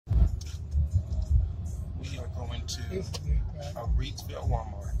A Reidsville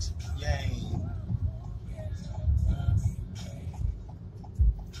Walmart. Yay.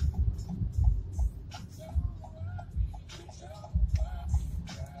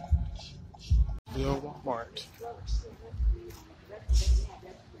 Reidsville Walmart.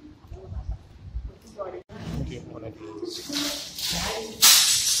 I'll get one of these.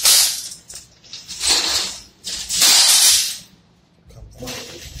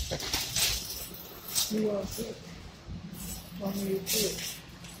 You want to want me to put?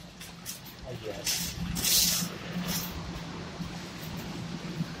 Oh, yes.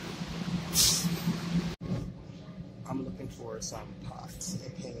 I'm looking for some pots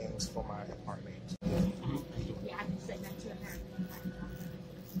and pans for my apartment. Yeah, I can say that to her.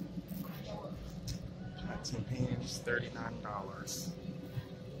 Pots and pans, $39.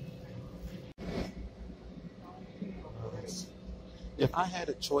 If I had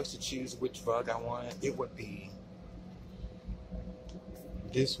a choice to choose which rug I wanted, it would be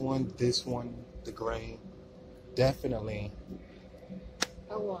this one, the gray. Definitely.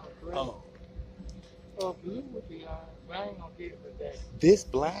 I want gray. Oh, Blue would be alright, but I ain't gonna get it with that. this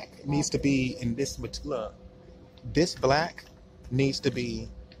black needs to be in this look. This black needs to be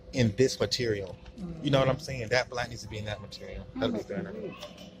in this material. You know what I'm saying? That black needs to be in that material. That'll be better.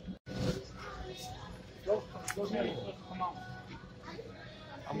 Go ahead. Come on.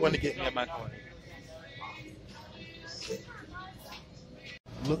 I'm going to get me a microwave.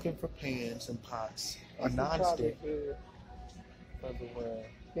 Looking for pans and pots. A non-stick. Everywhere.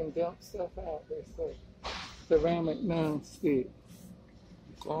 Can dump stuff out there, so ceramic non-stick.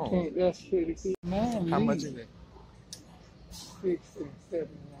 Oh. That's pretty good. Mine How much is it? $6 and $7.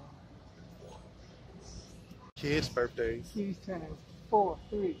 Kids' birthdays. She's turning 4,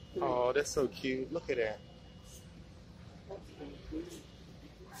 3. Oh, that's so cute. Look at that. That's pretty good.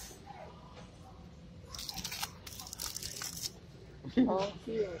 Oh,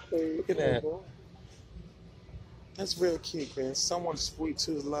 Look at that. That's real cute, man. Someone sweet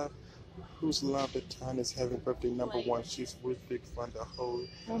whose love at time is having birthday number 1. She's with big fun to hold.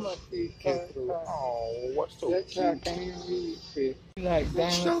 How much these Get through. Oh, what's so that child cute? can't even read it. You like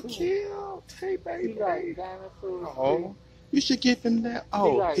That's so dinosaurs? cute. Hey, baby. You like dinosaurs? Oh, you should give him that.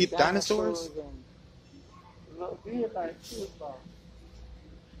 Oh, like he dinosaurs? And, look, he like football.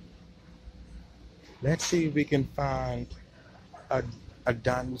 Let's see if we can find a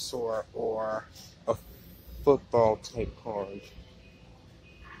dinosaur or a football type card.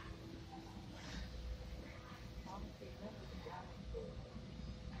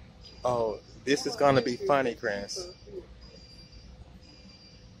 Oh, this is gonna be funny, Chris.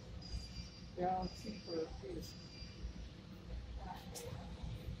 Down cheaper fish.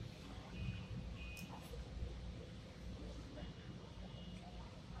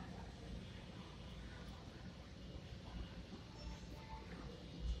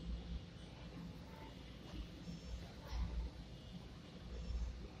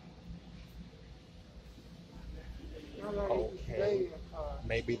 Okay.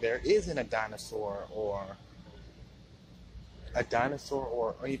 Maybe there isn't a dinosaur or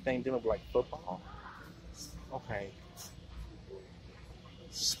anything dealing with like football. Okay.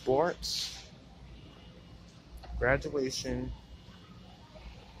 Sports. Graduation.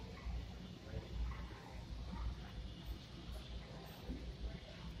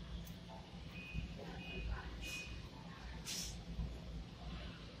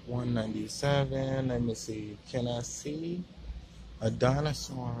 $197. Let me see. Can I see a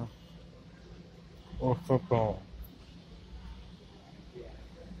dinosaur or football?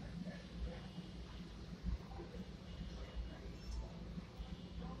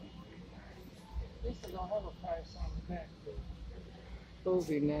 This is gonna have a price on the back. Those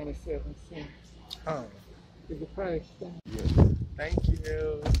be 97 cents. Oh. Is the price down? Yeah. Thank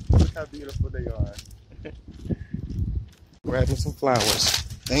you. Look how beautiful they are. Grabbing some flowers.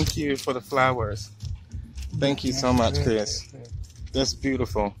 Thank you for the flowers. Thank you so much, Chris. That's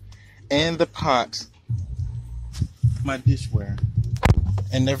beautiful. And the pot, my dishware,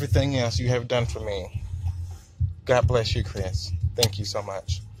 and everything else you have done for me. God bless you, Chris. Thank you so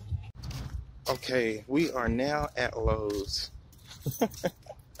much. Okay, we are now at Lowe's.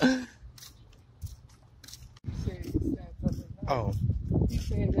 Oh. He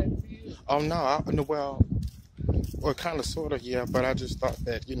said that to you? Oh, no. Well, kind of, sort of, yeah. But I just thought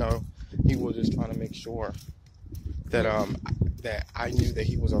that, he was just trying to make sure that that I knew that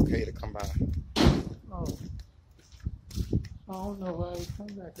he was okay to come by. Oh. I don't know why he come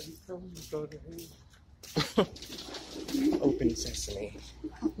back, because he told me to go to his. Open sesame.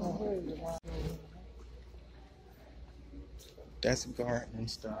 That's garden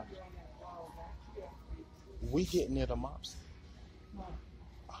stuff. We get near the mops.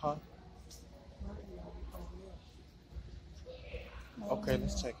 Huh? Okay,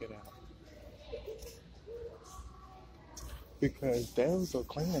 let's check it out. Because those are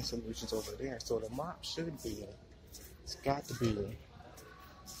cleaning solutions over there, so the mop should be. It's got to be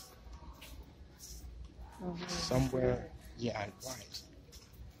somewhere. Yeah, right.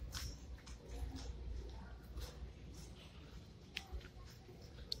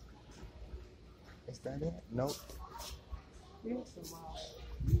 Is that it? Nope.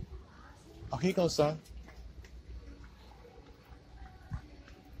 Oh, here you go, son.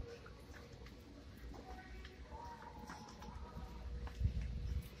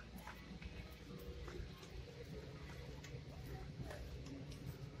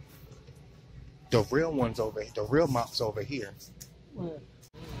 The real one's over here. The real mop's over here. Where?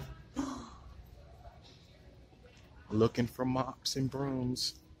 Looking for mops and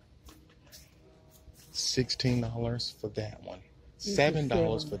brooms. $16 for that one.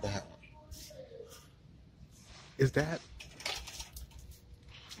 $7 for that one. Is that?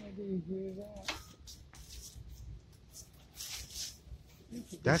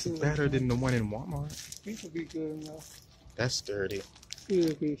 That's better than the one in Walmart. This would be good enough. That's sturdy.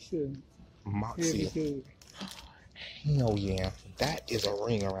 It'll be sure. Moxie. Good. Hell yeah. That is a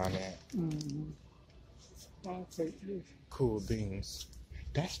ring around that. I'll take this. Cool beans.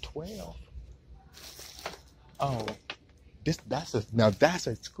 That's 12. Oh. That's a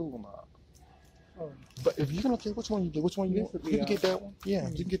school mop. Oh. But if you don't care which one you get, which one you want, you can get that one. Yeah,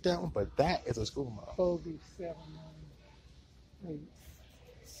 Mm-hmm. you can get that one, but that is a school mop. Kobe 7, 9, 8.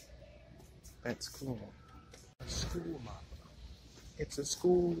 That's cool. A school mop. It's a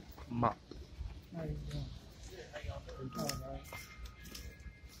school mop. How you doing? All right.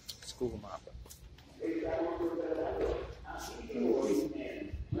 School mop.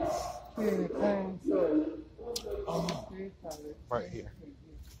 Oh, right here.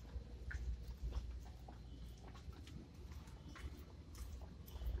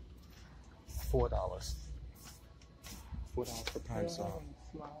 $4. $4 for pine saw.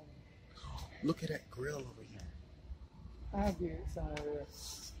 Look at that grill over here. I'll get it somewhere.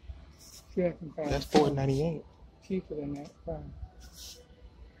 See if I can find That's something $4.98. cheaper than that. Fine.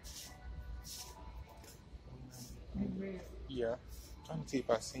 Yeah. Trying to see if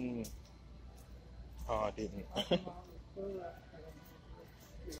I seen. Oh, I didn't.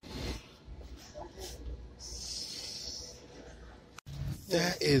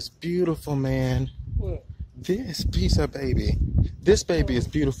 That is beautiful, man. What? This piece of baby. This baby is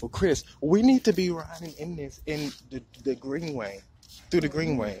beautiful. Chris, we need to be riding in this, in the greenway. Through the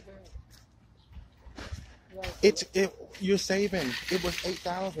greenway. You're saving. It was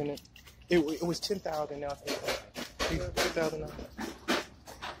 8,000. It was 10,000. Now it's 8,000. $8,000.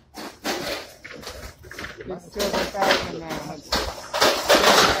 It's 7,900.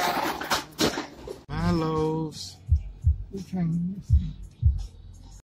 My loaves. We can't miss it.